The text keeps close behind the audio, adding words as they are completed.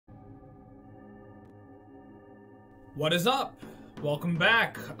What is up? Welcome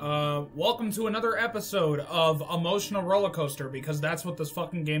back. Welcome to another episode of Emotional Rollercoaster, because that's what this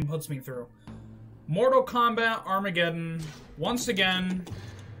fucking game puts me through. Mortal Kombat Armageddon, once again,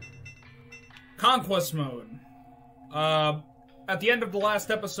 Conquest mode. At the end of the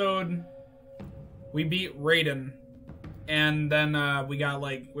last episode, we beat Raiden. And then, we got,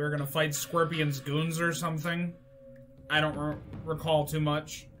 we were gonna fight Scorpion's goons or something. I don't recall too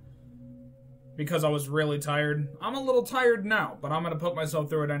much. Because I was really tired. I'm a little tired now, but I'm gonna put myself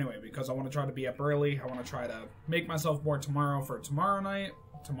through it anyway, because I want to try to be up early. I want to try to make myself more tomorrow for tomorrow night.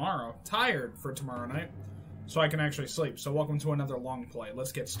 Tired for tomorrow night. So I can actually sleep. So welcome to another long play.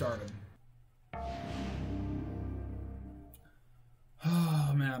 Let's get started.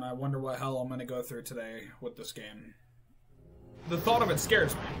 Oh man, I wonder what hell I'm gonna go through today with this game. The thought of it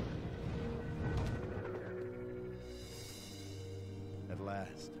scares me. At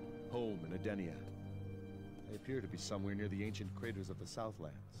last, home in Edenia. I appear to be somewhere near the ancient craters of the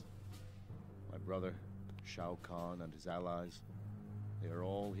Southlands. My brother, Shao Kahn, and his allies, they are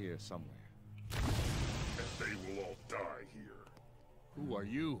all here somewhere. And they will all die here. Who are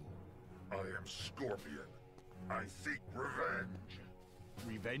you? I am Scorpion. I seek revenge.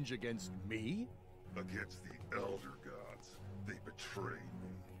 Revenge against me? Against the Elder Gods. They betrayed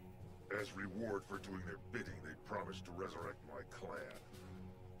me. As reward for doing their bidding, they promised to resurrect my clan.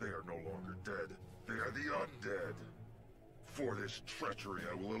 They are no longer dead. They are the undead. For this treachery,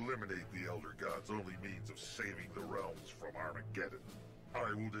 I will eliminate the Elder God's only means of saving the realms from Armageddon.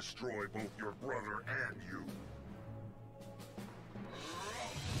 I will destroy both your brother and you.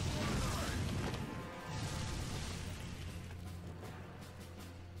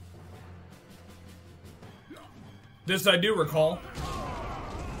 This I do recall.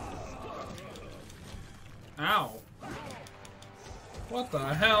 Ow. What the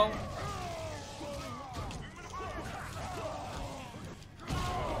hell?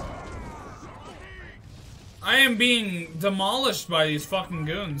 I am being demolished by these fucking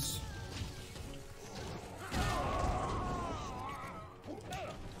goons.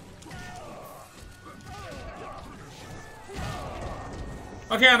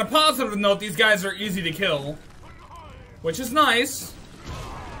 Okay, on a positive note, these guys are easy to kill. Which is nice.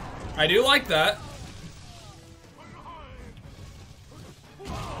 I do like that.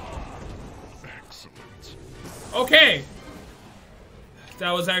 Excellent. Okay.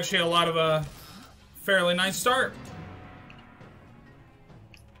 That was actually a lot of a fairly nice start.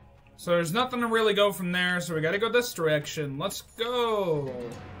 So there's nothing to really go from there, so we gotta go this direction. Let's go.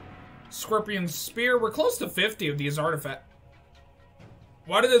 Scorpion Spear. We're close to 50 of these artifacts.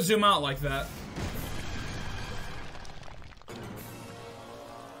 Why did it zoom out like that?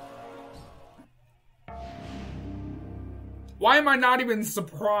 Why am I not even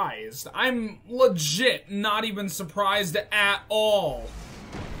surprised? I'm legit not even surprised at all.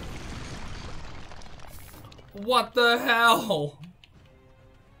 What the hell?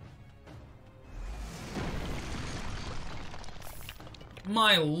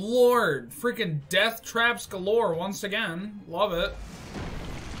 My lord. Freaking death traps galore once again. Love it.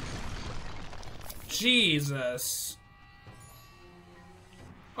 Jesus.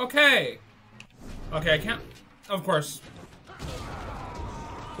 Okay. Okay, I can't... Of course.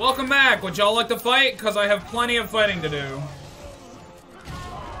 Welcome back. Would y'all like to fight? Because I have plenty of fighting to do.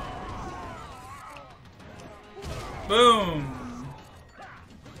 Boom.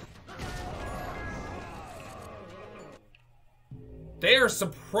 They are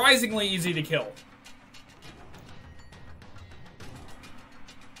surprisingly easy to kill.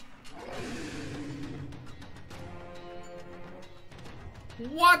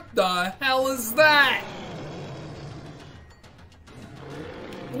 What the hell is that?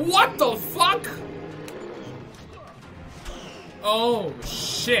 What the fuck? Oh,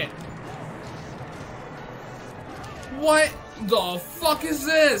 shit. What the fuck is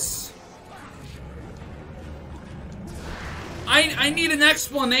this? I need an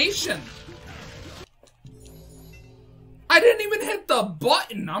explanation. I didn't even hit the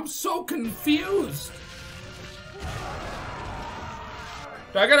button. I'm so confused.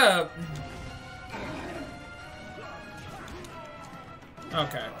 I gotta...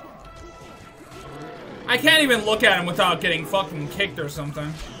 Okay. I can't even look at him without getting fucking kicked or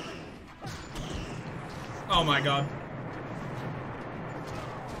something. Oh my god.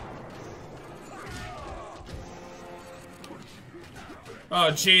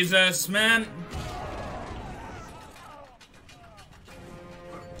 Oh Jesus, man.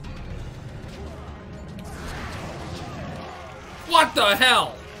 What the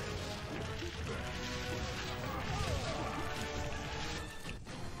hell?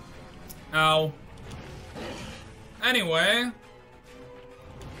 Ow. Anyway.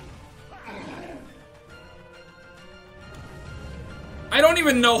 I don't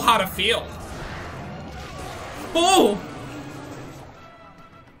even know how to feel. Oh!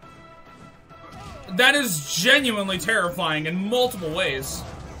 That is genuinely terrifying in multiple ways.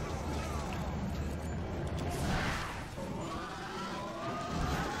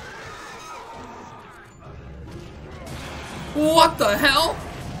 What the hell?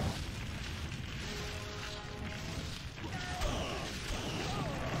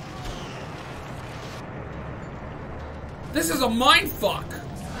 This is a mindfuck.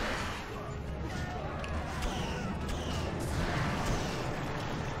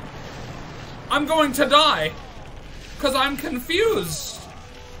 I'm going to die. 'Cause I'm confused.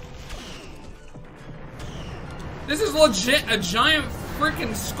 This is legit a giant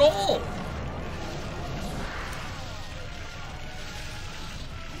freaking skull.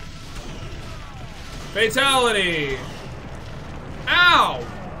 Fatality. Ow.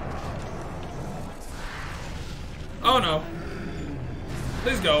 Oh no.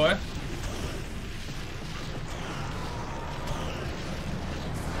 Please go away.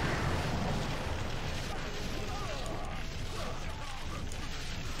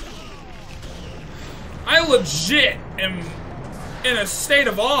 I legit am in a state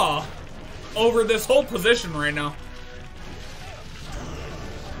of awe over this whole position right now.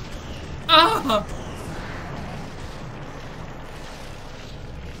 Ah!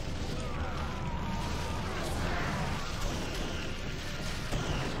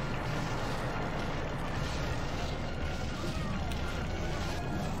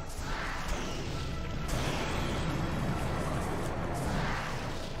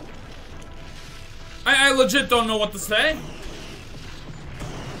 I legit don't know what to say.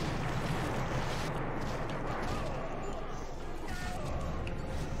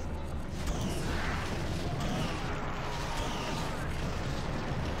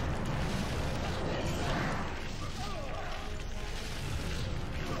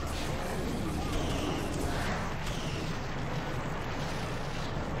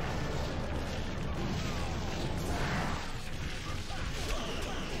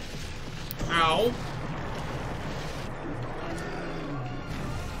 Ow.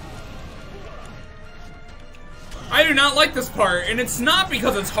 I do not like this part, and it's not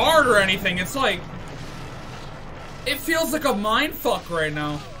because it's hard or anything, it's like... It feels like a mindfuck right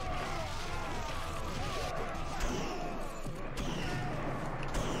now.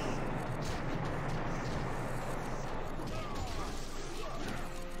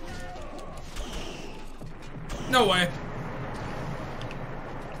 No way.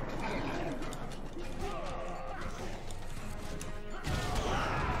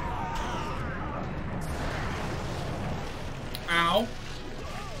 Ow.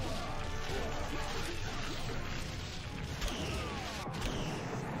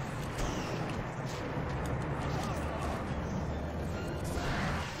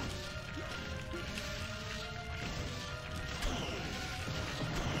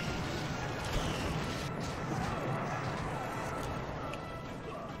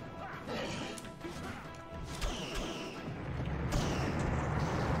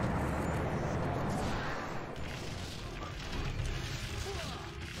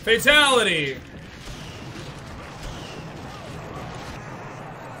 Fatality!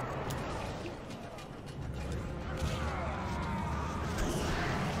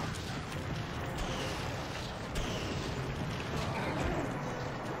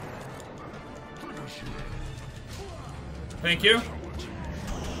 Thank you.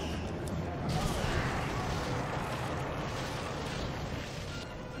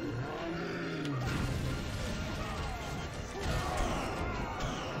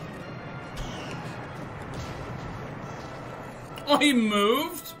 Oh, he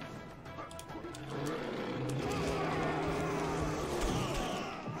moved?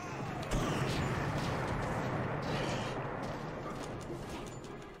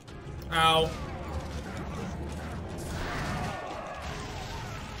 Ow.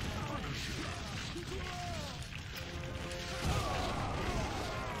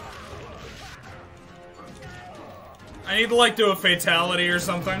 I need to, like, do a fatality or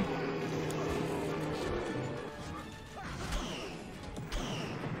something.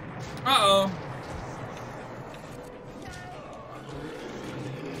 Uh-oh.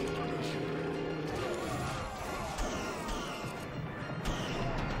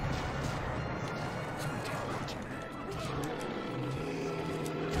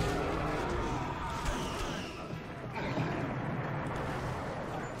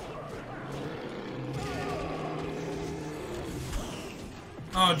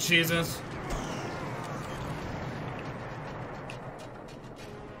 Oh, Jesus.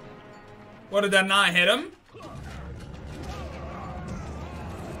 What, did that not hit him?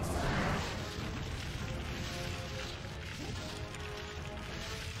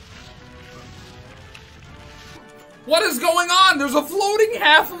 What is going on? There's a floating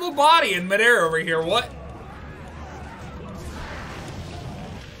half of a body in midair over here. What?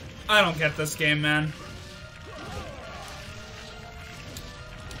 I don't get this game, man.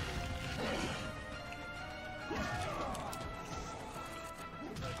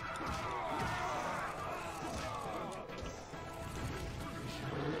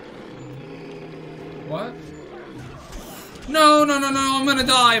 What? No, no, no, no, I'm gonna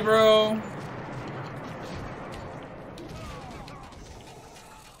die, bro.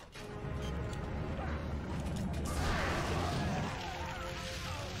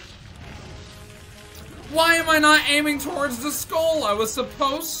 Why am I not aiming towards the skull? I was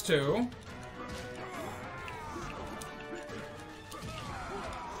supposed to.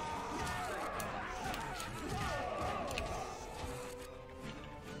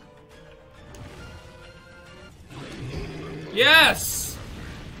 Yes!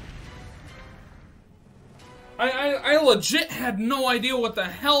 I legit had no idea what the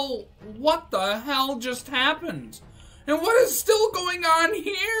hell just happened. And what is still going on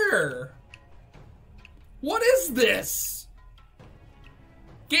here? What is this?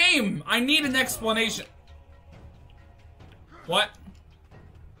 Game, I need an explanation. What?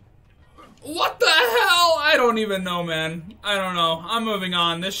 What the hell? I don't even know, man. I don't know. I'm moving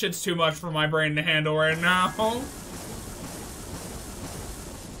on. This shit's too much for my brain to handle right now.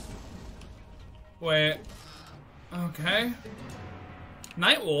 Wait. Okay.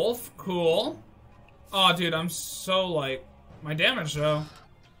 Nightwolf, cool. Oh, dude, I'm so, like, my damage, though.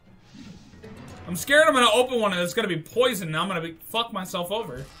 I'm scared I'm gonna open one and it's gonna be poison and I'm gonna fuck myself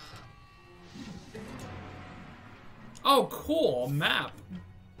over. Oh, cool. Map.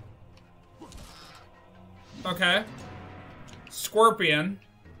 Okay. Scorpion.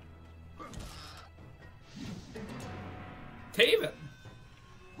 Taven.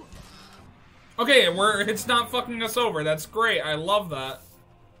 Okay, it's not fucking us over. That's great. I love that.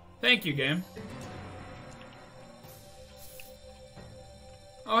 Thank you, game.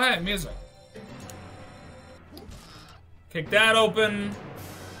 Oh, hey, music. Kick that open.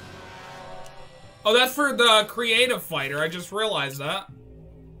 Oh, that's for the creative fighter. I just realized that.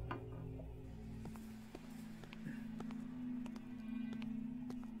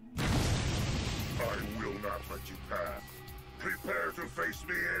 I will not let you pass. Prepare to face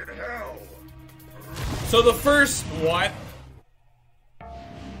me in hell. So the first what?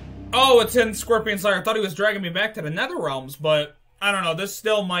 Oh, it's in Scorpion's Lair. I thought he was dragging me back to the Nether Realms, but I don't know. This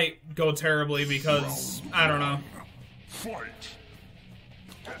still might go terribly because I don't know. Fight.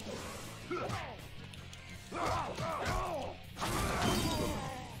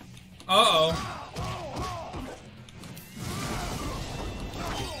 Uh-oh.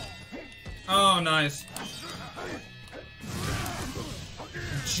 Oh, nice.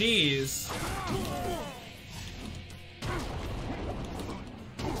 Jeez.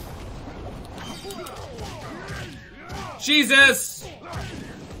 Jesus!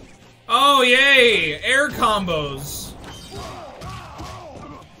 Oh, yay! Air combos.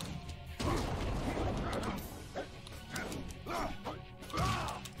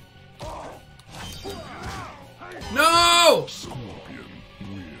 No! Scorpion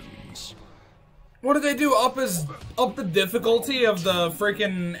wins. What did they do? Up the difficulty of the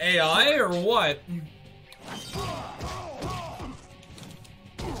freaking AI or what?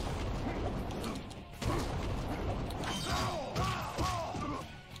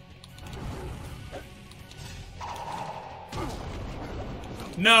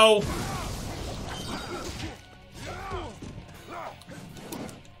 No.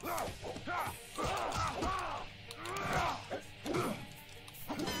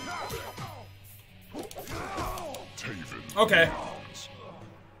 Okay.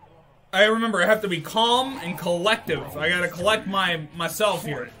 I remember I have to be calm and collective. I gotta collect myself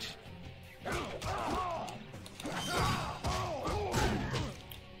here.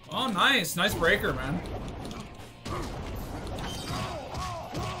 Oh, nice. Nice breaker, man.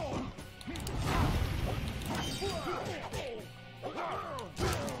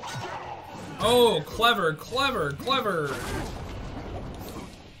 Oh, clever, clever, clever.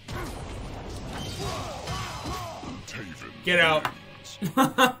 Get out.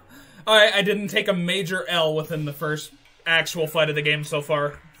 Alright, I didn't take a major L within the first actual fight of the game so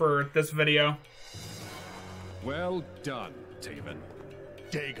far for this video. Well done, Taven.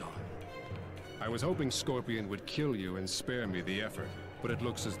 Dagon. I was hoping Scorpion would kill you and spare me the effort, but it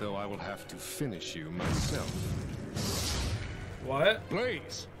looks as though I will have to finish you myself. What?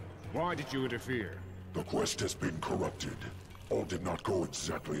 Blaze, Why did you interfere? The quest has been corrupted. All did not go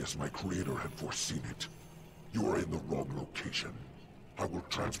exactly as my creator had foreseen it. You are in the wrong location. I will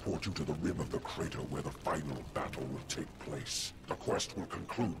transport you to the rim of the crater where the final battle will take place. The quest will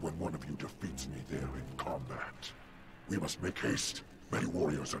conclude when one of you defeats me there in combat. We must make haste. Many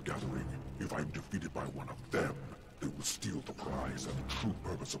warriors are gathering. If I am defeated by one of them, they will steal the prize and the true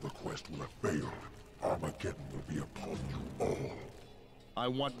purpose of the quest will have failed. Armageddon will be upon you all. I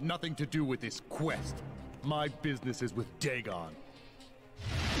want nothing to do with this quest. My business is with Dagon.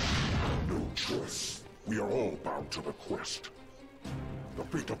 No choice. We are all bound to the quest. The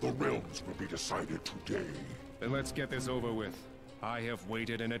fate of the realms will be decided today. Then let's get this over with. I have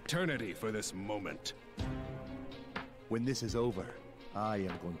waited an eternity for this moment. When this is over, I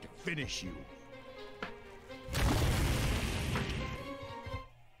am going to finish you.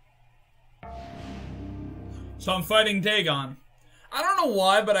 So I'm fighting Dagon. I don't know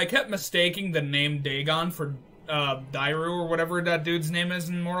why, but I kept mistaking the name Dagon for Dairu or whatever that dude's name is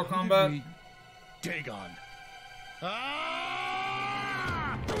in Mortal Kombat. Dagon.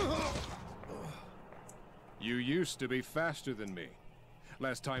 You used to be faster than me.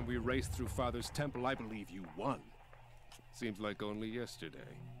 Last time we raced through Father's Temple, I believe you won. Seems like only yesterday.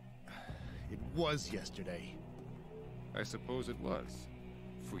 It was yesterday. I suppose it was.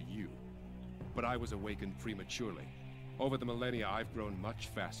 For you. But I was awakened prematurely. Over the millennia, I've grown much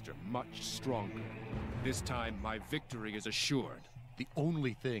faster, much stronger. This time, my victory is assured. The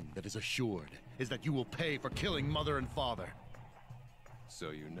only thing that is assured is that you will pay for killing Mother and Father.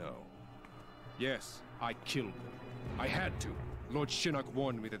 So you know. Yes, I killed them. I had to. Lord Shinnok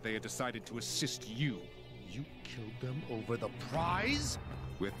warned me that they had decided to assist you. You killed them over the prize?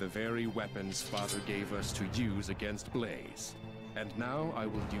 With the very weapons Father gave us to use against Blaze. And now I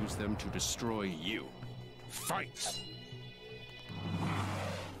will use them to destroy you. Fight!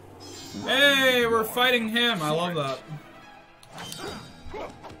 Hey, we're fighting him. I love that.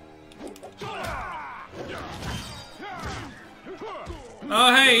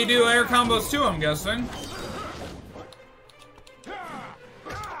 Oh, hey, you do air combos too, I'm guessing.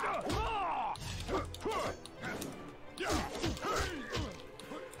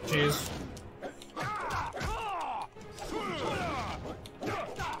 Jeez.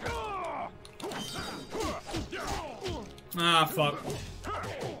 Ah, fuck.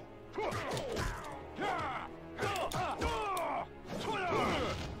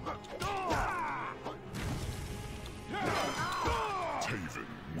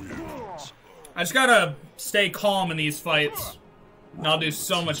 I just gotta stay calm in these fights, and I'll do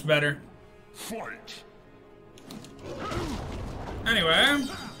so much better. Fight! Anyway.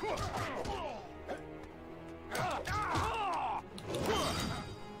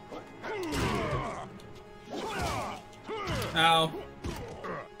 Ow.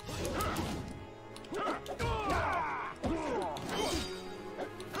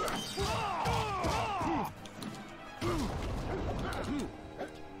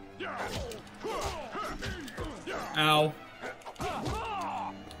 Ow.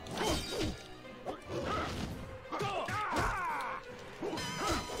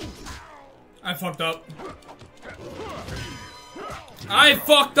 I fucked up. I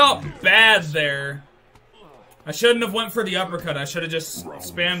fucked up bad there. I shouldn't have went for the uppercut. I should have just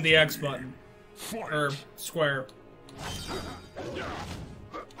spammed the X button. Or square.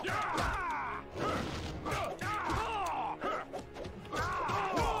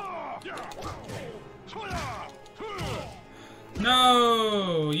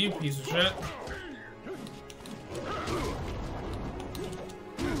 No, you piece of shit.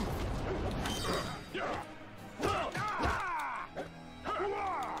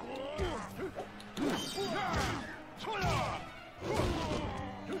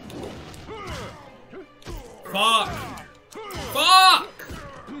 Fuck! Fuck!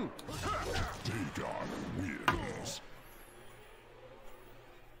 Dagon wins.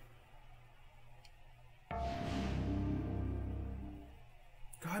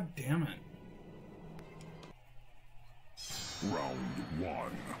 God damn it. Round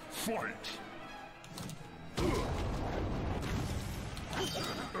one. Fight!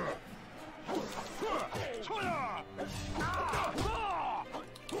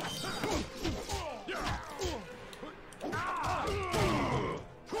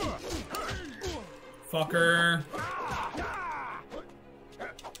 Fucker.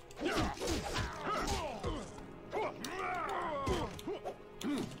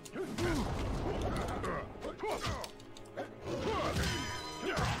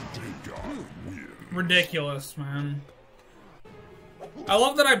 Ridiculous, man. I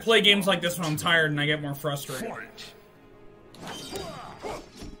love that I play games like this when I'm tired and I get more frustrated. Fight!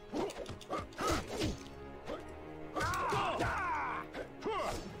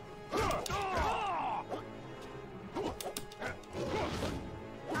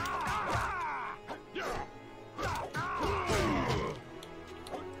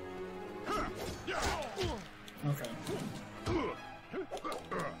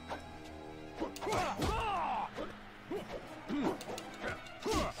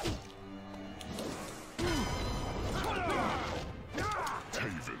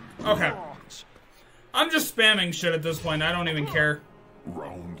 Okay. I'm just spamming shit at this point. I don't even care.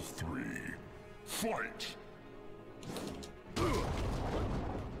 Round 3. Fight!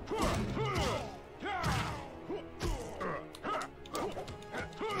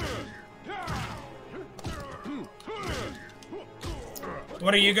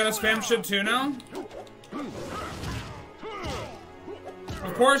 What, are you gonna spam shit too now?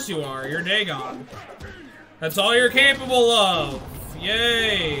 Of course you are. You're Dagon. That's all you're capable of.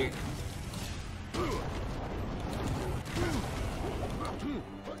 Yay.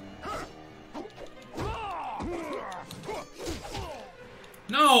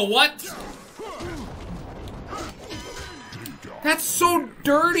 No, what? That's so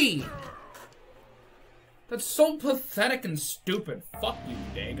dirty. That's so pathetic and stupid. Fuck you,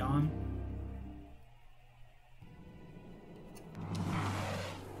 Dagon.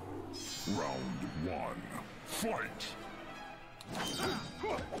 Round 1. Fight!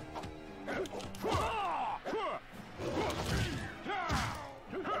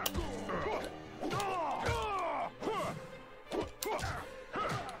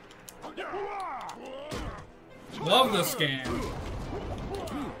 Love this game.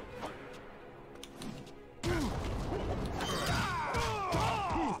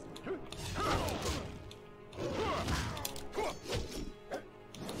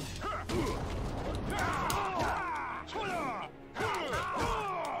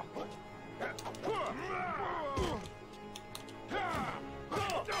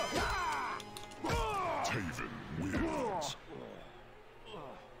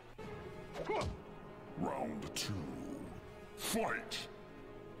 Round 2. Fight!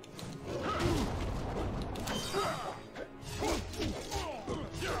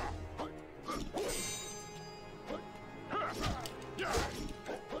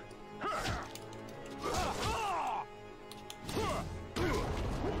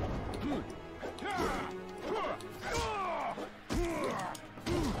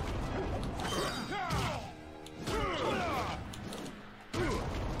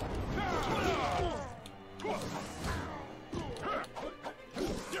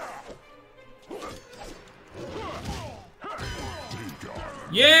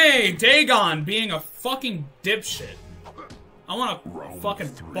 Yay! Dagon being a fucking dipshit. I wanna fucking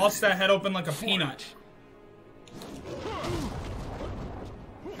bust that head open like a peanut.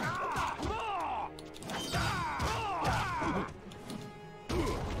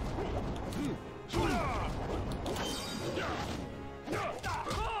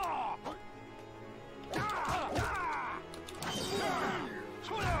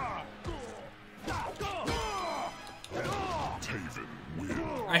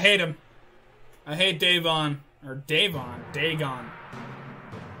 I hate him. I hate Davon. Or Dagon.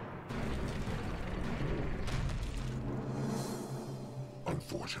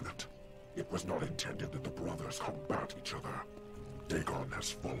 Unfortunate. It was not intended that the brothers combat each other. Dagon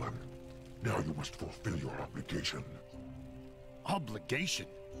has fallen. Now you must fulfill your obligation. Obligation?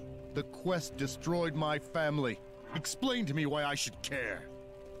 The quest destroyed my family. Explain to me why I should care.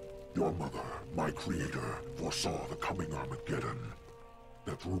 Your mother, my creator, foresaw the coming Armageddon.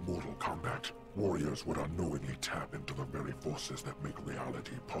 That through Mortal Kombat, warriors would unknowingly tap into the very forces that make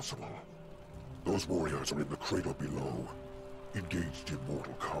reality possible. Those warriors are in the crater below, engaged in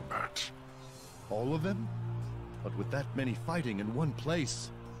Mortal Kombat. All of them? But with that many fighting in one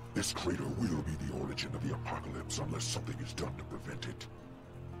place... This crater will be the origin of the apocalypse unless something is done to prevent it.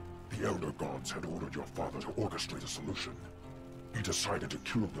 The Elder Gods had ordered your father to orchestrate a solution. He decided to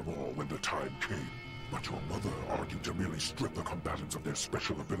kill them all when the time came. But your mother argued to merely strip the combatants of their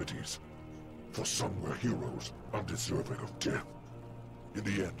special abilities. For some were heroes, undeserving of death. In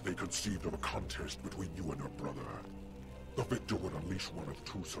the end, they conceived of a contest between you and your brother. The victor would unleash one of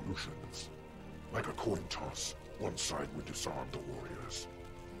two solutions. Like a coin toss, one side would disarm the warriors.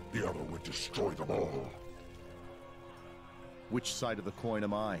 The other would destroy them all. Which side of the coin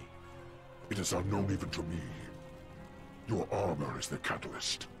am I? It is unknown even to me. Your armor is the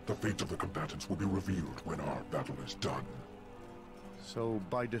catalyst. The fate of the combatants will be revealed when our battle is done. So,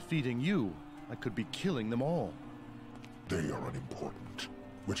 by defeating you, I could be killing them all. They are unimportant.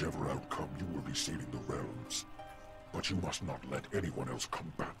 Whichever outcome, you will be saving the realms. But you must not let anyone else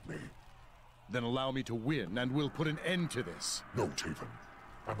combat me. Then allow me to win, and we'll put an end to this. No, Taven.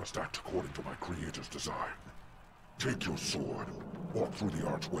 I must act according to my creator's design. Take your sword, walk through the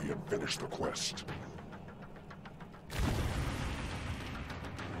archway, and finish the quest.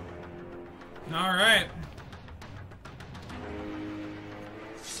 Alright.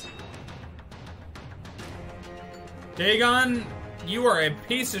 Dagon, you are a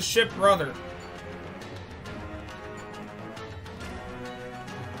piece of shit brother.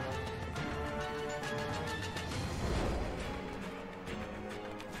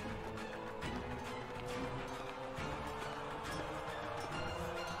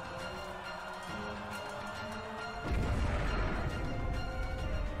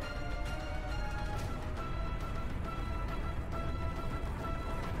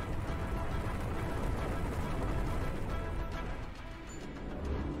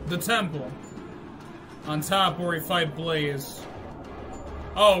 the temple. On top where we fight Blaze.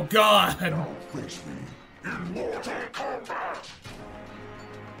 Oh god! Face me in Mortal Kombat!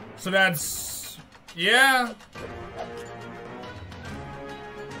 So that's... yeah.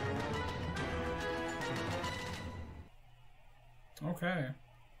 Okay.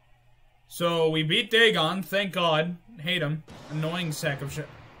 So we beat Dagon, thank god. Hate him. Annoying sack of shit.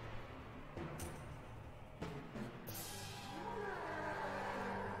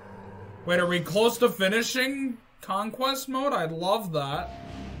 Wait, are we close to finishing Conquest mode? I'd love that.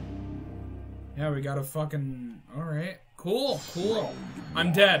 Yeah, we gotta fucking... alright. Cool, cool.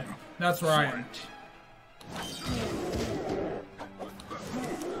 I'm dead. That's where I am.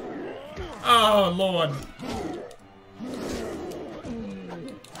 Oh, Lord.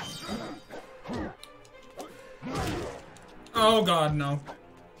 Oh, God, no.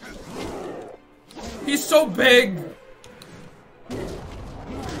 He's so big.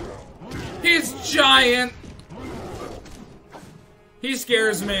 He's giant. He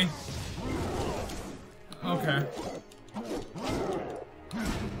scares me. Okay.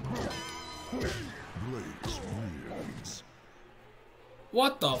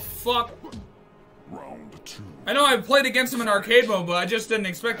 What the fuck? Round 2. I know I've played against him in arcade mode, but I just didn't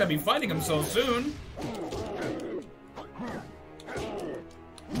expect I'd be fighting him so soon.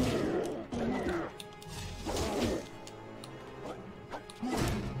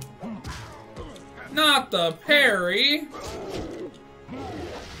 Not the parry.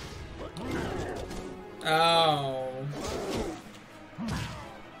 Oh.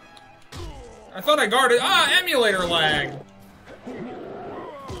 I thought I guarded. Ah, emulator lag.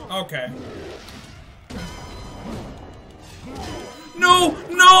 Okay. No!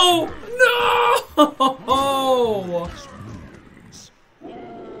 No! No!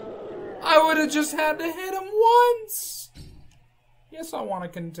 I would have just had to hit him once. Yes, I want to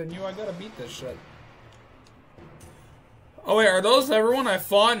continue. I gotta beat this shit. Oh wait, are those everyone I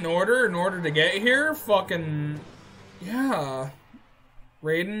fought in order to get here? Fucking... yeah.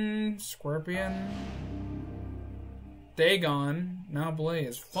 Raiden, Scorpion, Dagon, now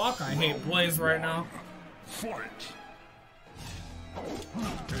Blaze. Fuck, I hate Blaze right now.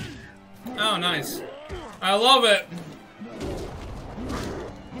 Oh, nice. I love it.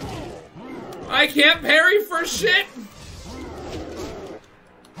 I can't parry for shit!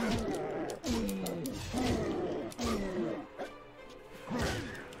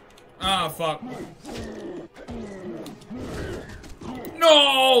 Ah, fuck.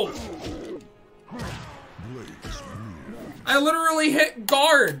 No! I literally hit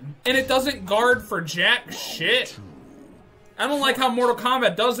guard, and it doesn't guard for jack shit. I don't like how Mortal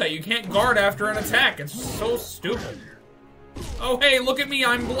Kombat does that. You can't guard after an attack. It's so stupid. Oh, hey, look at me.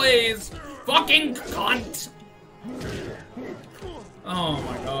 I'm Blaze. Fucking cunt. Oh,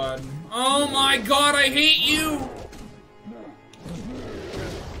 my God. Oh, my God. I hate you.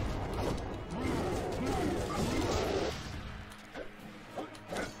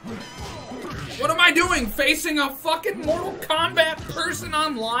 What am I doing? Facing a fucking Mortal Kombat person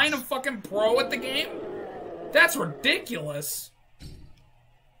online? A fucking pro at the game? That's ridiculous.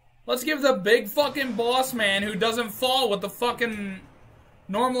 Let's give the big fucking boss man who doesn't fall with the fucking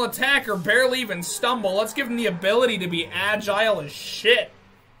normal attack or barely even stumble. Let's give him the ability to be agile as shit.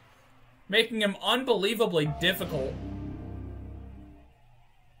 Making him unbelievably difficult.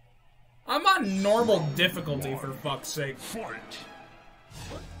 I'm on normal difficulty for fuck's sake.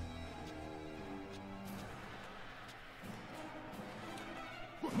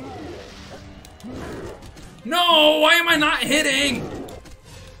 No! Why am I not hitting?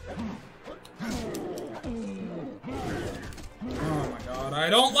 Oh my god, I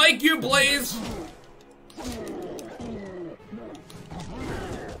don't like you, Blaze!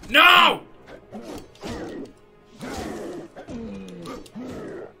 No!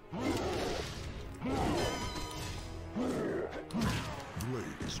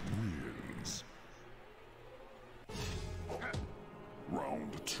 Blaze wins.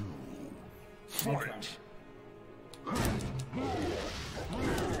 Round 2. Fight!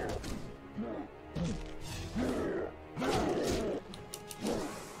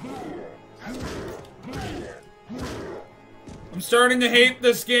 I'm starting to hate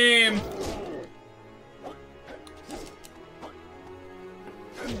this game.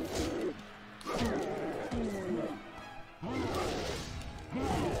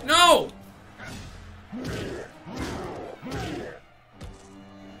 No!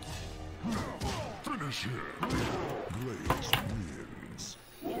 Finish him. Blaze wins.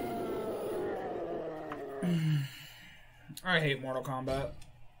 I hate Mortal Kombat.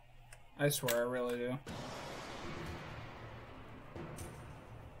 I swear, I really do.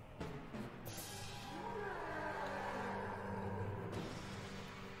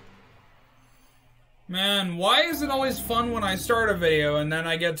 Man, why is it always fun when I start a video and then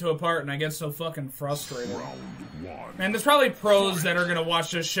I get to a part and I get so fucking frustrated? Man, there's probably pros that are gonna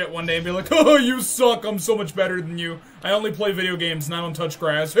watch this shit one day and be like, oh, you suck, I'm so much better than you. I only play video games and I don't touch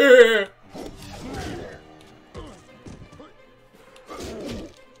grass. God.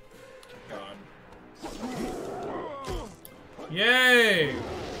 Yay!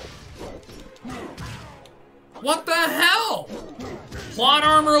 What the hell? Plot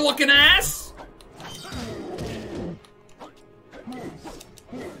armor looking ass?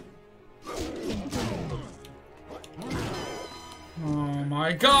 Oh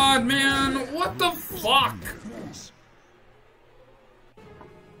my god, man! What the fuck?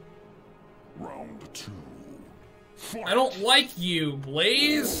 Round 2. Fight. I don't like you,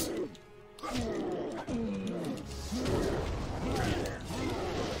 Blaze.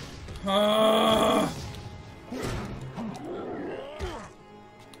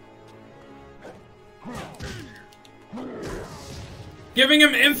 Giving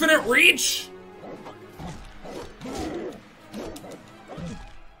him infinite reach?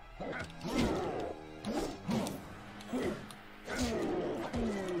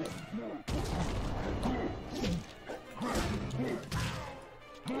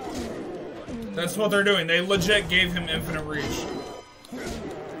 That's what they're doing. They legit gave him infinite reach.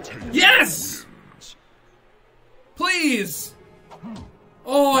 Yes! Please!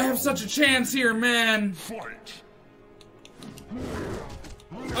 Oh, I have such a chance here, man. Fight.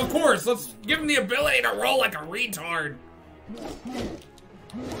 Of course, let's give him the ability to roll like a retard.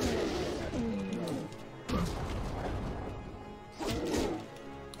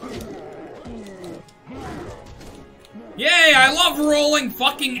 Yay, I love rolling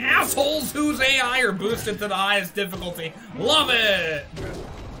fucking assholes whose AI are boosted to the highest difficulty. Love it!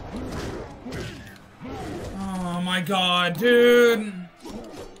 Oh my god, dude.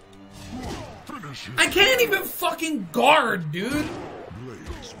 I can't even fucking guard, dude.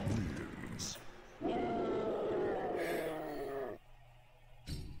 Blaze wins.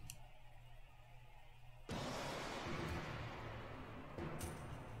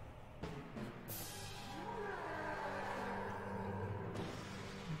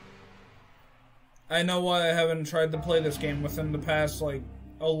 I know why I haven't tried to play this game within the past, like,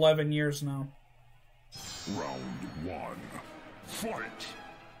 11 years now. Round 1. Fight.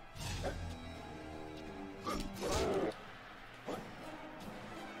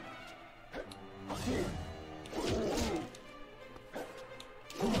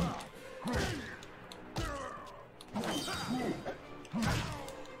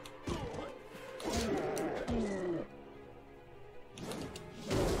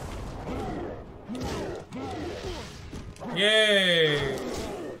 Yay!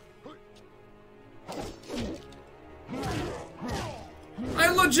 I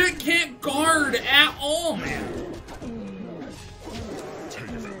legit can't guard at all, man.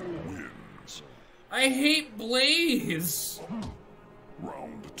 Taven wins. I hate Blaze.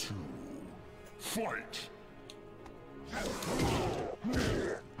 Round 2. Fight.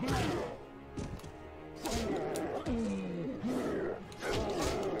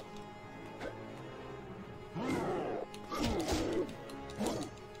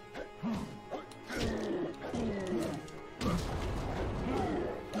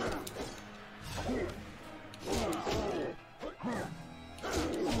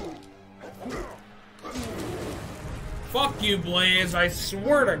 Fuck you, Blaze. I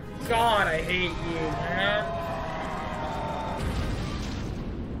swear to God, I hate you, man.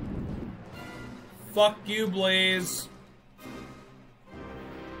 Fuck you, Blaze.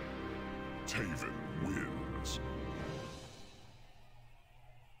 Taven wins.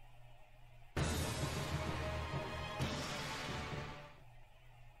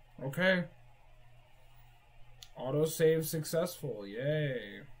 Okay. Autosave successful.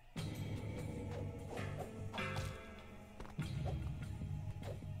 Yay.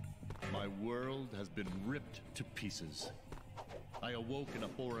 My world has been ripped to pieces. I awoke in a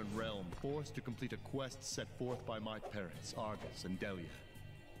foreign realm, forced to complete a quest set forth by my parents, Argus and Delia.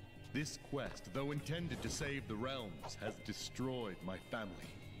 This quest, though intended to save the realms, has destroyed my family.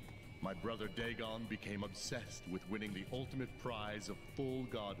 My brother Dagon became obsessed with winning the ultimate prize of full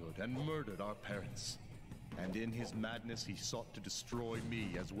godhood and murdered our parents. And in his madness, he sought to destroy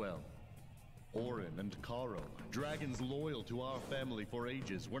me as well. Orin and Karo, dragons loyal to our family for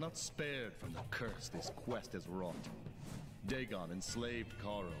ages, were not spared from the curse this quest has wrought. Dagon enslaved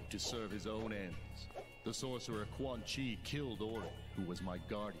Karo to serve his own ends. The sorcerer Quan Chi killed Orin, who was my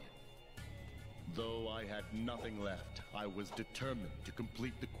guardian. Though I had nothing left, I was determined to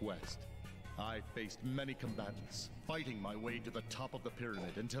complete the quest. I faced many combatants, fighting my way to the top of the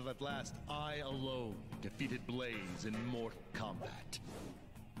pyramid until at last I alone defeated Blaze in Mortal Kombat.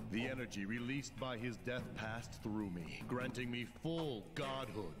 The energy released by his death passed through me, granting me full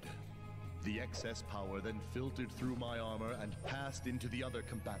godhood. The excess power then filtered through my armor and passed into the other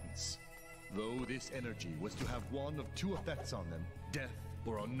combatants. Though this energy was to have one of two effects on them, death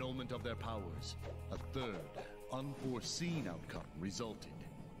or annulment of their powers, a third, unforeseen outcome resulted.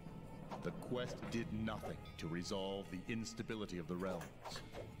 The quest did nothing to resolve the instability of the realms.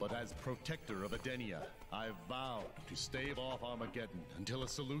 But as protector of Edenia, I vowed to stave off Armageddon until a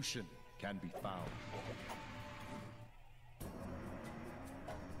solution can be found.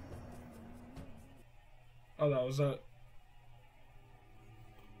 Oh, that was it.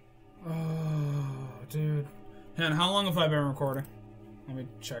 Oh, dude. And how long have I been recording? Let me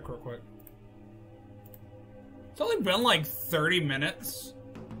check real quick. It's only been like 30 minutes.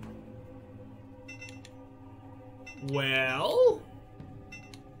 Well,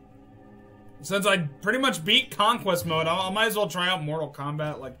 since I pretty much beat Conquest mode, I might as well try out Mortal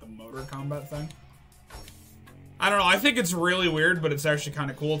Kombat, like the motor combat thing. I don't know, I think it's really weird, but it's actually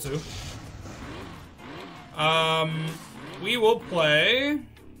kind of cool too. We will play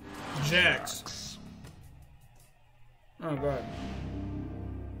Jax. Oh god.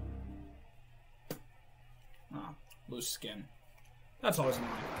 Ah, loose skin. That's always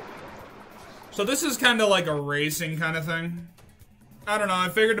annoying. So this is kind of like a racing kind of thing. I don't know, I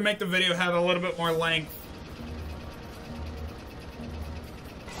figured to make the video have a little bit more length.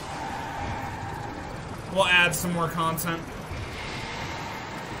 We'll add some more content.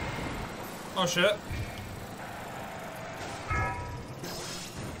 Oh shit.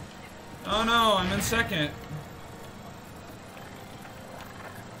 Oh no, I'm in second.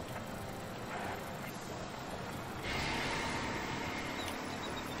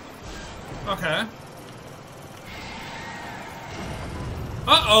 Okay.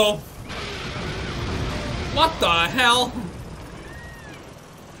 Uh-oh. What the hell?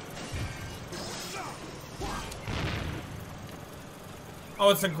 Oh,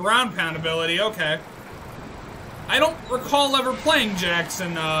 it's a ground pound ability, okay. I don't recall ever playing Jax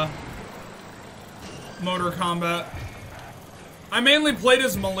in, Motor Kombat. I mainly played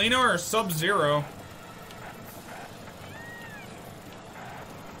as Melina or Sub-Zero.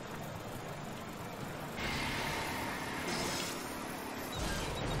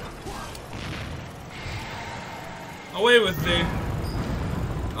 Away with thee.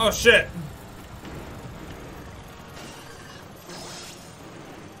 Oh shit.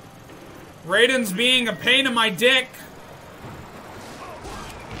 Raiden's being a pain in my dick.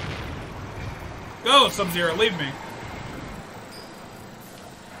 Go, Sub-Zero, leave me.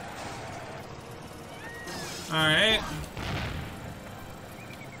 Alright.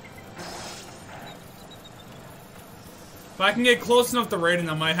 If I can get close enough to Raiden,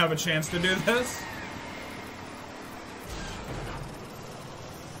 I might have a chance to do this.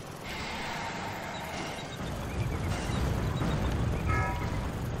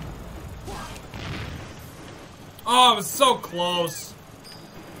 Oh, I was so close.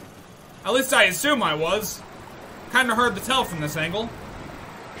 At least I assume I was. Kinda hard to tell from this angle.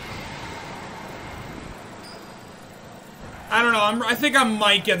 I don't know, I think I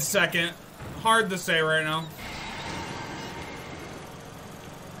might get second. Hard to say right now.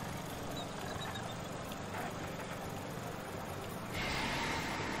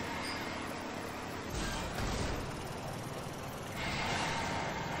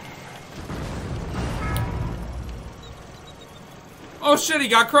 Oh shit, he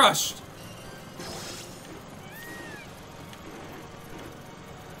got crushed.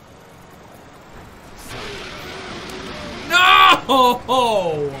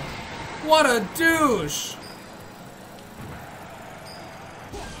 No! What a douche.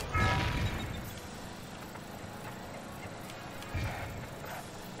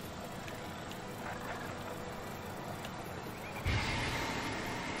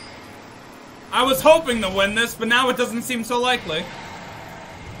 I was hoping to win this, but now it doesn't seem so likely.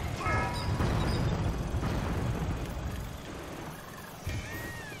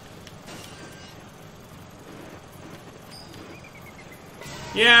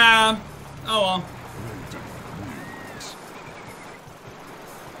 Yeah. Oh well.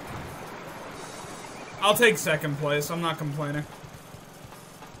 I'll take second place. I'm not complaining.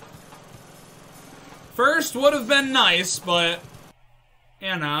 First would have been nice, but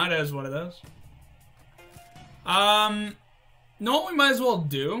yeah, no, it is what it is. Know what we might as well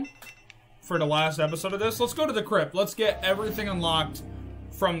do for the last episode of this? Let's go to the crypt. Let's get everything unlocked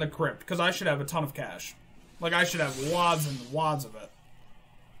from the crypt, because I should have a ton of cash. Like, I should have wads and wads of it.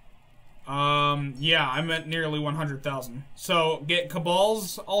 Yeah, I'm at nearly 100,000. So, get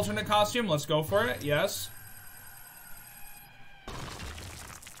Cabal's alternate costume. Let's go for it. Yes.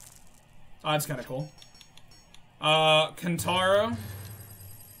 Oh, that's kind of cool. Kentaro.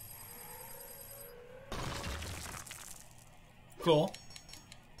 Cool.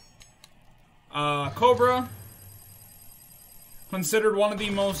 Cobra. Considered one of the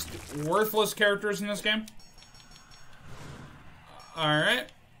most worthless characters in this game. Alright.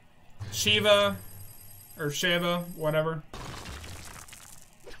 Shiva. Or Shiva, whatever.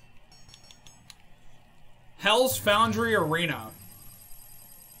 Hell's Foundry Arena.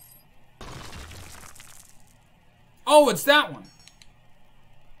 Oh, it's that one.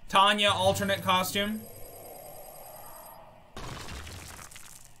 Tanya, alternate costume.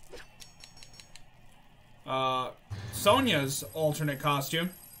 Sonya's alternate costume.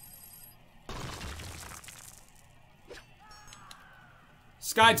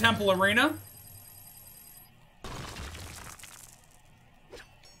 Sky Temple Arena.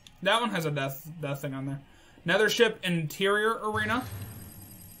 That one has a death thing on there. Nethership Interior Arena.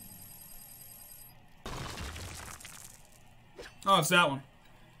 Oh, it's that one.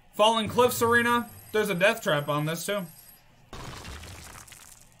 Falling Cliffs Arena. There's a death trap on this, too.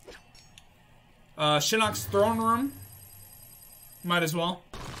 Shinnok's Throne Room. Might as well.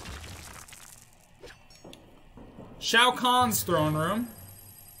 Shao Kahn's Throne Room.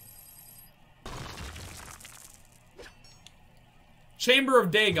 Chamber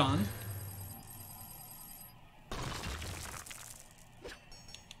of Dagon.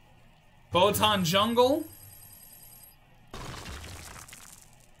 Botan Jungle.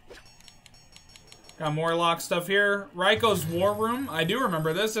 Got Morlock stuff here. Raiko's War Room. I do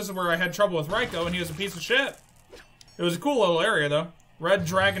remember this. This is where I had trouble with Raiko, and he was a piece of shit. It was a cool little area, though. Red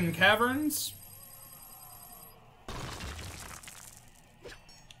Dragon Caverns.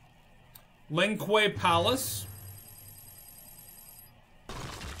 Lingque Palace.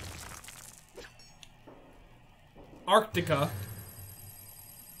 Arctica.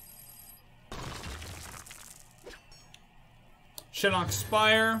 Shinnok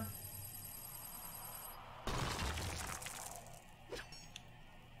Spire.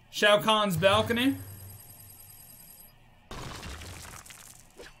 Shao Kahn's Balcony.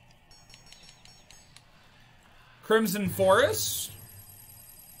 Crimson Forest.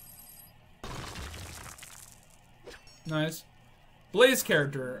 Nice. Blaze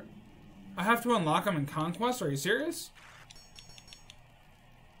character. I have to unlock him in Conquest? Are you serious?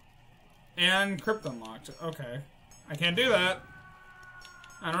 And Crypt unlocked. Okay. I can't do that.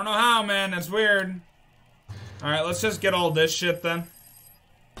 I don't know how, man. That's weird. Alright, let's just get all this shit then.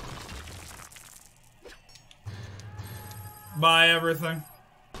 Buy everything.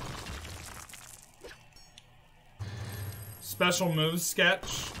 Special moves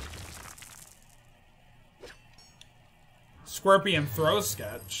sketch. Scorpion throw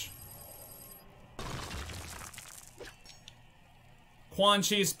sketch. Quan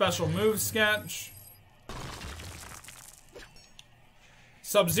Chi special move sketch.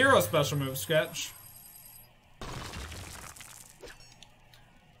 Sub-Zero special move sketch.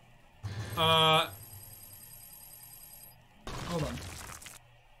 Hold on.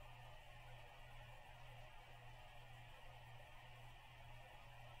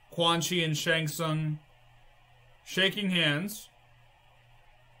 Quan Chi and Shang Tsung shaking hands.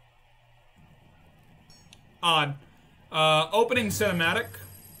 Odd. Opening cinematic.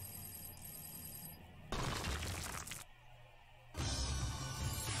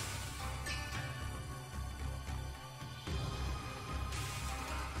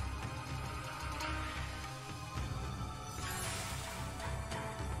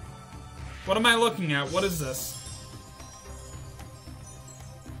 What am I looking at? What is this?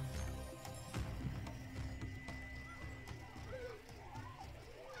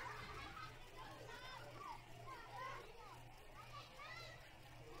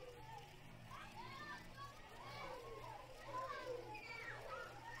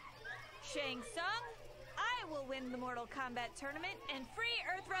 Shang Tsung, I will win the Mortal Kombat tournament and free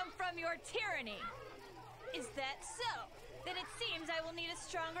Earthrealm from your tyranny. Is that so? Then it seems I will need a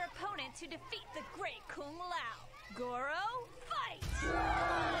stronger opponent to defeat the great Kung Lao. Goro, fight!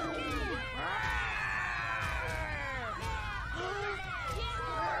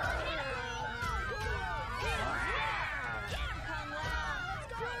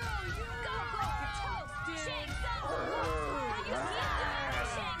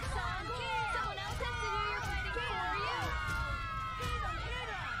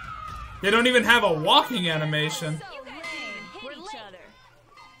 They don't even have a walking animation.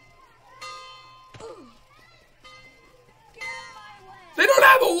 They don't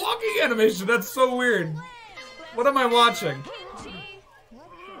have a walking animation. That's so weird. What am I watching?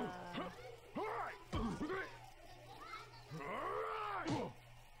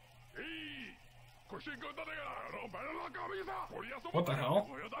 What the hell?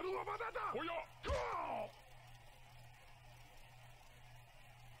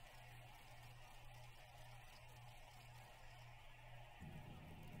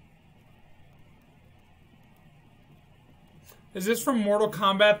 Is this from Mortal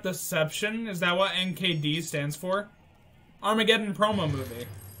Kombat Deception? Is that what NKD stands for? Armageddon promo movie.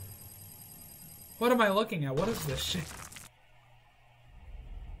 What am I looking at? What is this shit?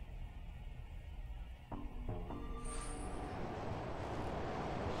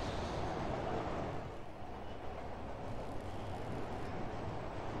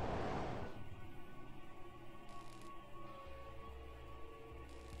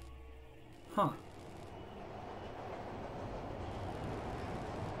 Huh.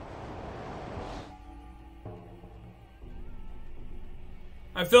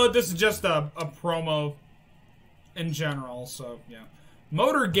 I feel like this is just a promo in general, so yeah.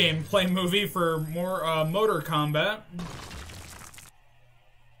 Motor gameplay movie for more motor combat.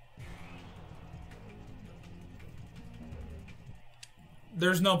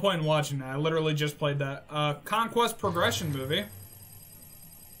 There's no point in watching that. I literally just played that. Konquest progression movie.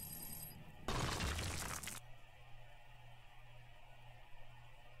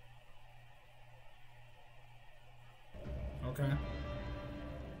 Okay.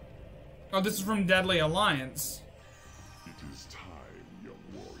 Oh, this is from Deadly Alliance. It is time, young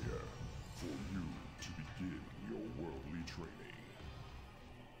warrior, for you to begin your worldly training.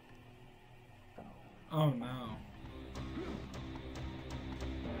 Oh no.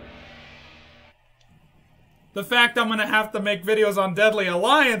 The fact I'm gonna have to make videos on Deadly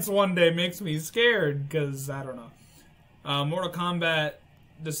Alliance one day makes me scared, because, I don't know. Mortal Kombat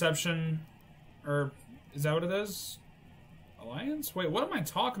Deception, or, is that what it is? Alliance? Wait, what am I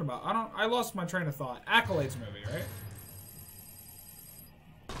talking about? I lost my train of thought. Accolades movie, right?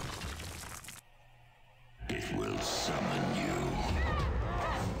 It will summon you.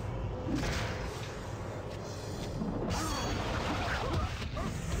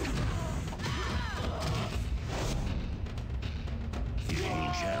 It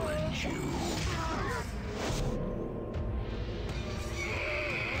will challenge you.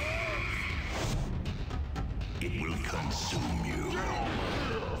 It will consume you.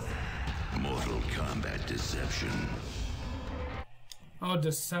 Mortal Kombat Deception. Oh,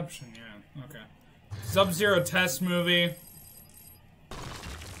 Deception, yeah. Okay. Sub-Zero test movie.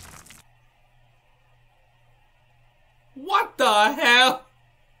 What the hell?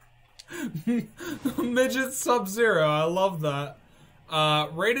 Midget Sub-Zero, I love that.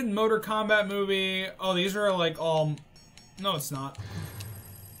 Rated Motor Combat movie. Oh, these are like all... No, it's not.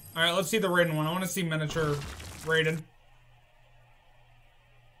 Alright, let's see the Raiden one. I want to see miniature Raiden.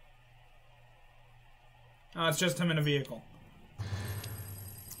 Oh, it's just him in a vehicle.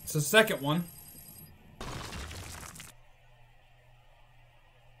 It's the second one.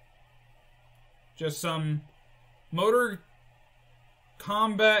 Just some motor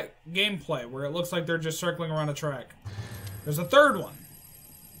combat gameplay where it looks like they're just circling around a track. There's a third one.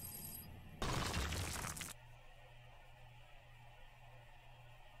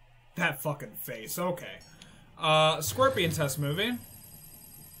 That fucking face. Okay. Scorpion test movie.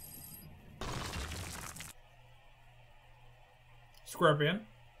 Scorpion.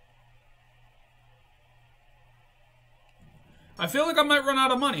 I feel like I might run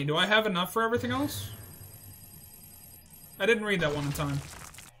out of money. Do I have enough for everything else? I didn't read that one in time.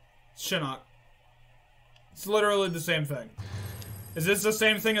 Shinnok. It's literally the same thing. Is this the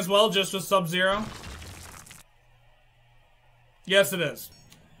same thing as well, just with Sub-Zero? Yes, it is.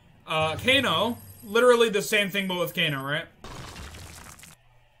 Kano. Literally the same thing, but with Kano, right?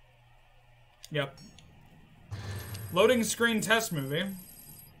 Yep. Loading screen test movie.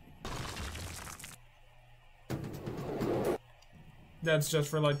 That's just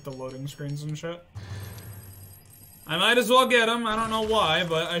for, like, the loading screens and shit. I might as well get them. I don't know why,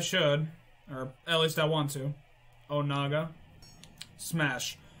 but I should. Or, at least I want to. Oh, Naga.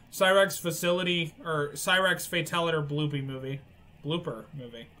 Smash. Cyrex Facility, or Cyrex Fatality Blooper movie.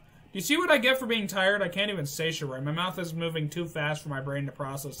 Do you see what I get for being tired? I can't even say shit right. My mouth is moving too fast for my brain to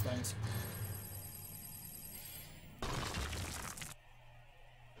process things.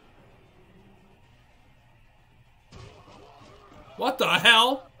 What the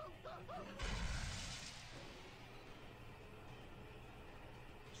hell?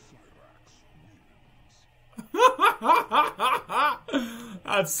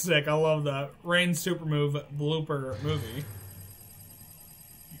 That's sick. I love that. Rain Super Move blooper movie.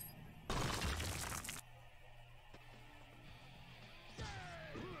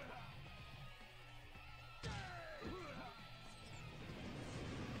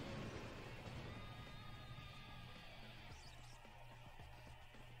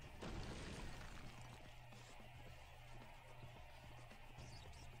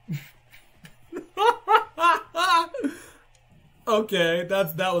 Okay,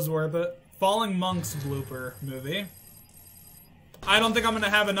 that was worth it. Falling Monks blooper movie. I don't think I'm gonna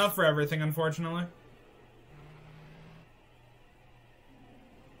have enough for everything, unfortunately.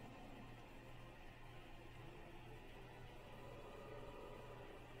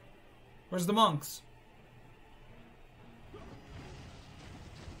 Where's the monks?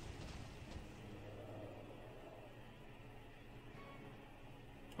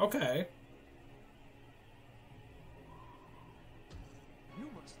 Okay. You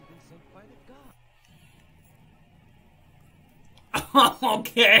must have been sent by the god.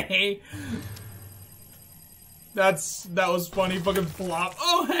 Okay. That was funny fucking flop.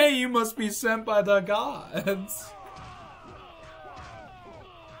 Oh hey, you must be sent by the gods.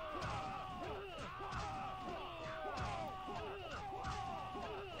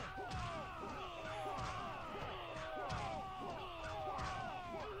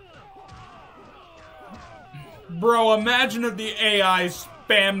 Bro, imagine if the AI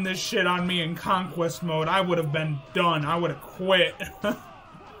spammed this shit on me in Conquest mode. I would have been done. I would have quit.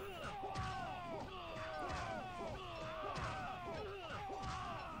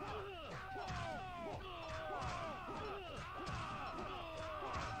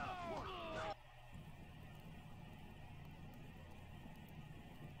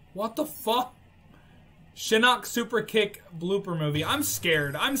 What the fuck? Shinnok Super Kick blooper movie. I'm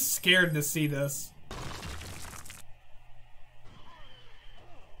scared. I'm scared to see this.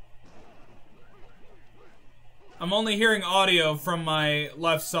 I'm only hearing audio from my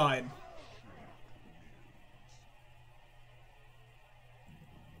left side.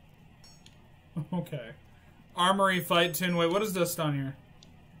 Okay. Armory fight tune. Wait, what is this down here?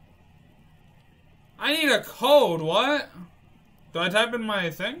 I need a code. What? Do I type in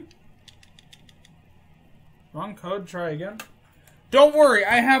my thing? Wrong code. Try again. Don't worry.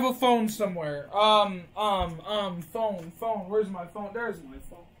 I have a phone somewhere. Phone. Where's my phone? There's my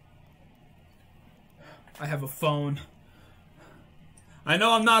phone. I have a phone. I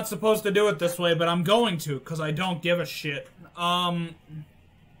know I'm not supposed to do it this way, but I'm going to, because I don't give a shit.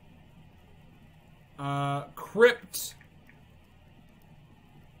 Crypt.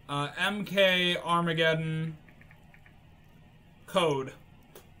 MK Armageddon. Code.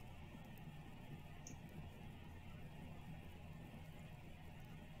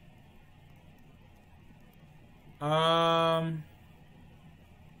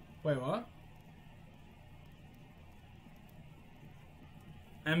 Wait, what?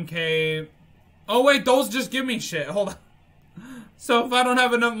 MK... Oh, wait, those just give me shit. Hold on. So if I don't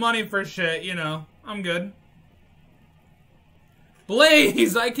have enough money for shit, you know, I'm good.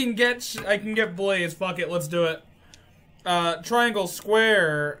 Blaze! I can get Blaze. Fuck it, let's do it. Triangle,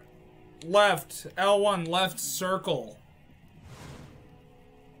 square, left, L1, left, circle.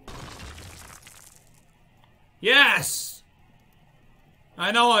 Yes!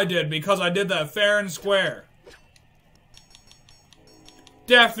 I know I did, because I did that fair and square.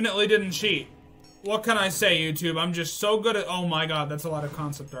 Definitely didn't cheat. What can I say, YouTube? I'm just so good at... Oh my god, that's a lot of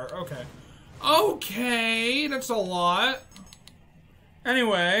concept art. Okay. Okay, that's a lot.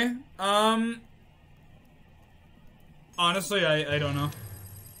 Anyway, honestly, I don't know.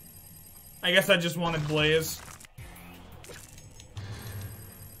 I guess I just wanted Blaze.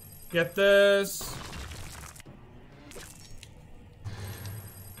 Get this.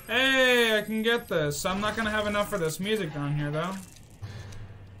 Hey, I can get this. I'm not gonna have enough for this music down here, though.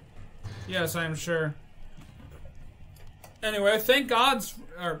 Yes, I am sure. Anyway, thank God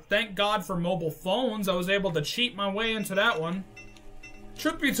for mobile phones. I was able to cheat my way into that one.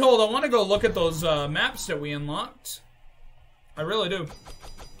 Truth be told, I want to go look at those maps that we unlocked. I really do.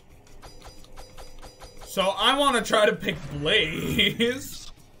 So I want to try to pick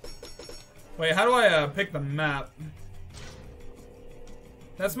Blaze. Wait, how do I pick the map?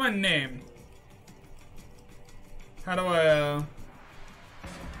 That's my name. How do I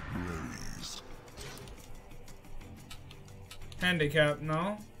handicap,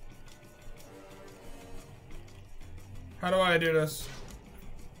 no? How do I do this?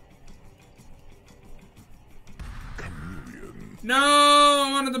 No, I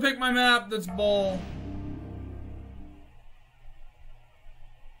wanted to pick my map. That's bull.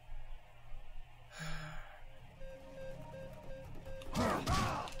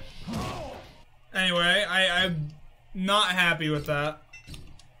 Anyway, I'm not happy with that.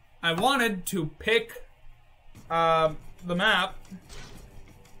 I wanted to pick the map.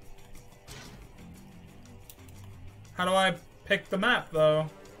 How do I pick the map, though?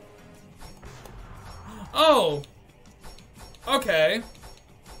 Oh! Okay.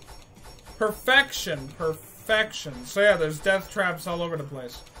 Perfection. Perfection. So yeah, there's death traps all over the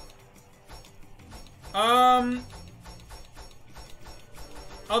place.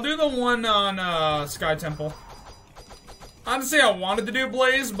 I'll do the one on Sky Temple. Honestly, I wanted to do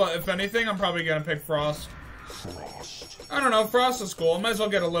Blaze, but if anything, I'm probably gonna pick Frost. I don't know, Frost is cool. I might as well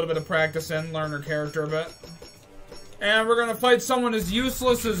get a little bit of practice in, learn her character a bit. And we're gonna fight someone as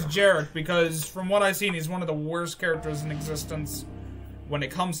useless as Jarek, because from what I've seen, he's one of the worst characters in existence when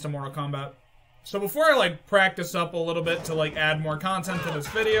it comes to Mortal Kombat. So before I, like, practice up a little bit to, like, add more content to this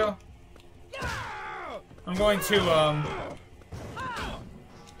video, I'm going to,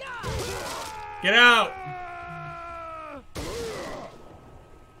 get out!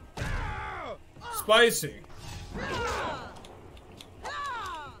 Spicy.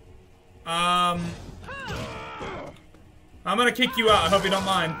 I'm gonna kick you out. I hope you don't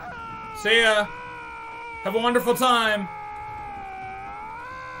mind. See ya. Have a wonderful time.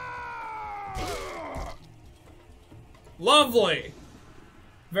 Lovely.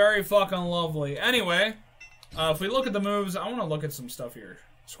 Very fucking lovely. Anyway, if we look at the moves, I want to look at some stuff here.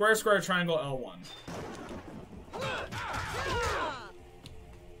 Square, square, triangle, L1.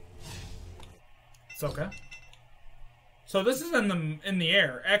 It's okay. So this is in the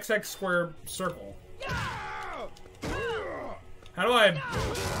air. XX square circle. How do I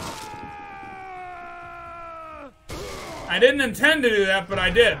didn't intend to do that, but I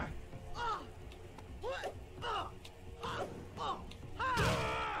did.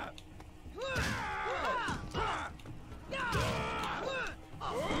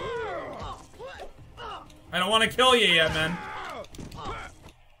 I don't want to kill you yet, man.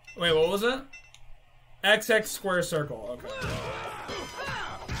 Wait, what was it? XX square circle. Okay.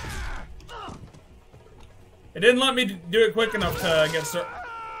 It didn't let me do it quick enough to get started.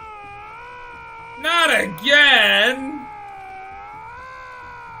 Not again!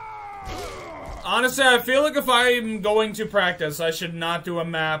 Honestly, I feel like if I'm going to practice, I should not do a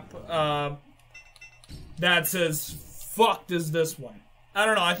map that's as fucked as this one. I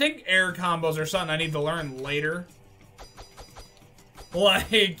don't know, I think air combos are something I need to learn later.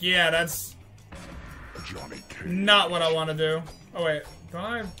 Like, yeah, that's not what I want to do. Oh wait, don't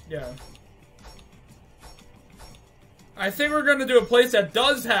I? Yeah. I think we're gonna do a place that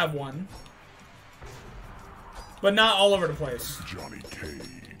does have one, but not all over the place. Johnny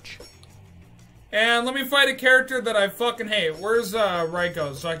Cage. And let me fight a character that I fucking hate. Where's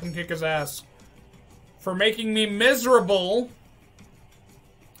Raiko so I can kick his ass for making me miserable?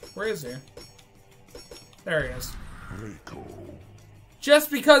 Where is he? There he is. Raiko. Just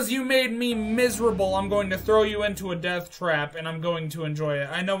because you made me miserable, I'm going to throw you into a death trap, and I'm going to enjoy it.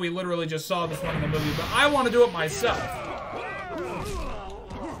 I know we literally just saw this one in the movie, but I want to do it myself.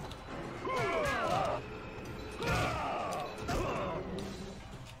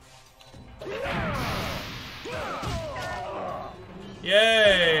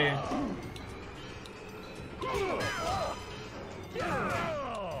 Yay!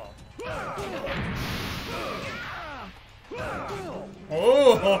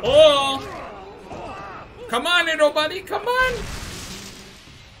 Oh, ho, ho. Come on, little buddy, come on!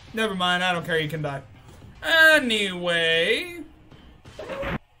 Never mind, I don't care, you can die. Anyway...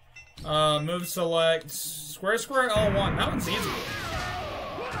 move select... Square, square, L1. That one's easy.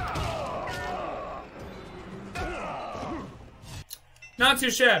 Not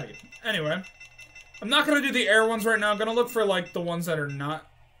too shabby. Anyway. I'm not gonna do the air ones right now. I'm gonna look for, like, the ones that are not...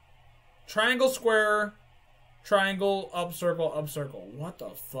 Triangle, square... Triangle, up, circle, up, circle. What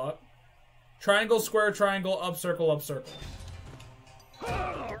the fuck? Triangle, square, triangle, up, circle, up, circle.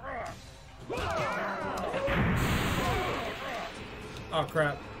 Oh,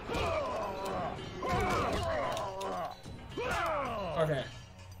 crap. Okay.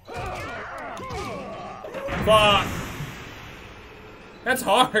 Fuck. That's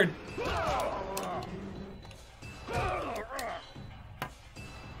hard.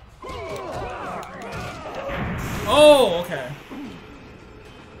 Oh, okay.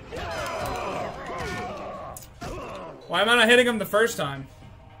 Why am I not hitting him the first time?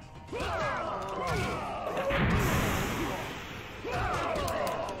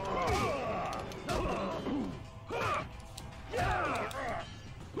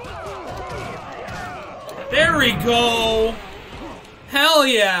 There we go! Hell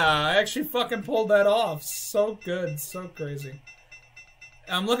yeah! I actually fucking pulled that off. So good. So crazy.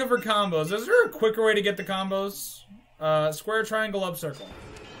 I'm looking for combos. Is there a quicker way to get the combos? Square, triangle, up, circle.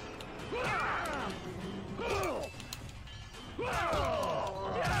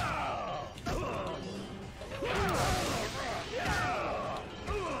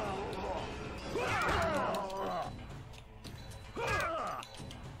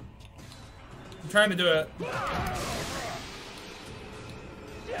 I'm trying to do it.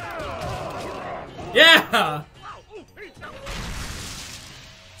 Yeah!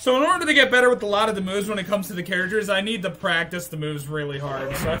 So in order to get better with a lot of the moves when it comes to the characters, I need to practice the moves really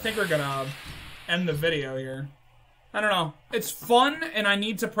hard. So I think we're gonna end the video here. I don't know. It's fun, and I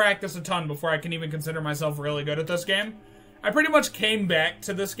need to practice a ton before I can even consider myself really good at this game. I pretty much came back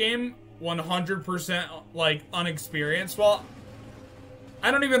to this game 100% like unexperienced. Well, I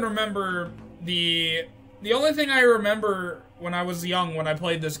don't even remember the only thing I remember when I was young when I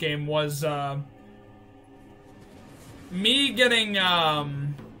played this game was me getting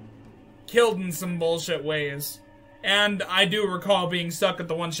killed in some bullshit ways. And I do recall being stuck at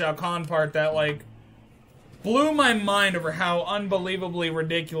the one Shao Kahn part that like blew my mind over how unbelievably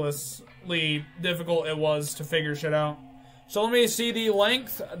ridiculously difficult it was to figure shit out. So let me see the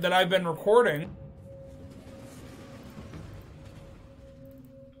length that I've been recording.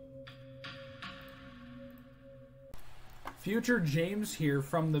 Future James here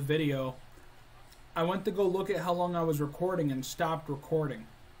from the video. I went to go look at how long I was recording and stopped recording.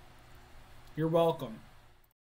 You're welcome.